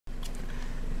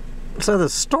So the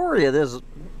story of this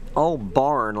old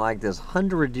barn, like this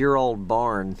 100-year-old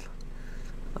barn,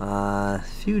 a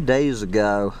few days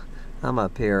ago, I'm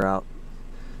up here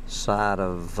outside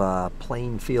of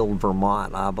Plainfield,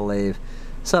 Vermont, I believe.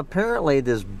 So apparently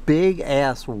this big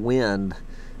ass wind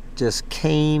just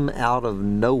came out of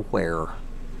nowhere.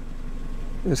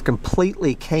 It just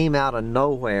completely came out of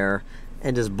nowhere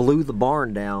and just blew the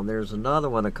barn down. There's another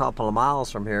one a couple of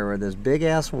miles from here where this big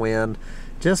ass wind,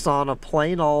 just on a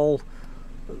plain old,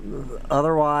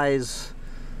 otherwise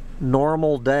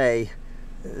normal day,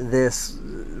 this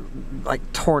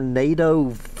like tornado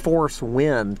force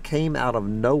wind came out of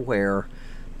nowhere,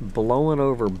 blowing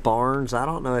over barns. I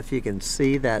don't know if you can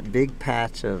see that big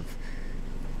patch of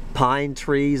pine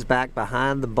trees back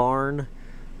behind the barn,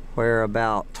 where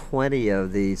about 20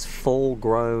 of these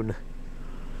full-grown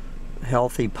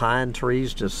healthy pine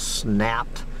trees just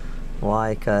snapped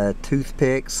like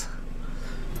toothpicks.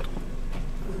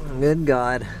 Good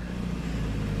God,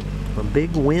 a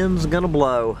big wind's gonna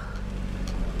blow.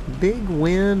 Big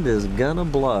wind is gonna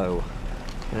blow.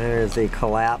 There's the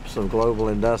collapse of global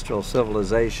industrial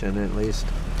civilization. At least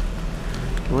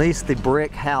the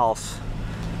brick house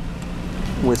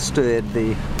withstood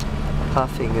the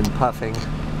huffing and puffing,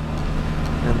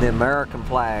 and the American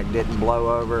flag didn't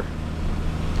blow over.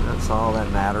 That's all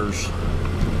that matters.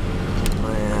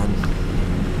 Man,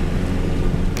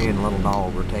 me and little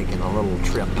dog were taking a little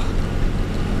trip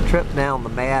down the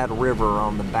Mad River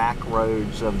on the back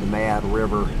roads of the Mad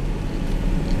River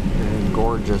in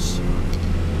gorgeous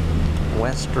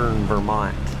western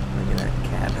Vermont. Look at that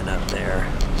cabin up there.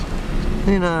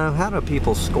 You know, how do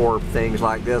people score things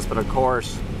like this? But of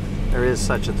course, there is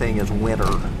such a thing as winter.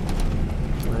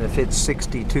 And if it's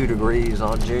 62 degrees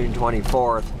on June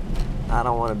 24th, I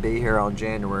don't want to be here on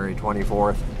January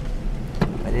 24th.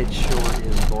 But it sure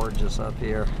is gorgeous up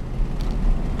here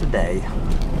today.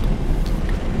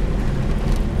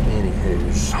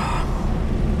 Anywho's,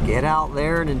 get out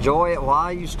there and enjoy it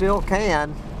while you still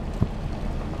can.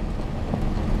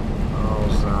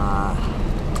 I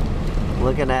was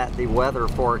looking at the weather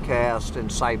forecast in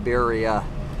Siberia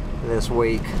this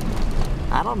week.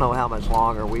 I don't know how much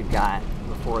longer we've got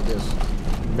before this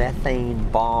methane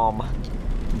bomb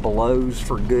blows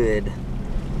for good.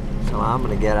 So I'm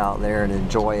gonna get out there and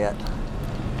enjoy it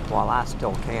while I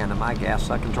still can in my gas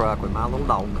sucking truck with my little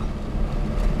dog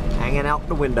hanging out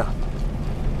the window.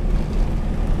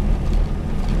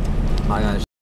 Bye guys.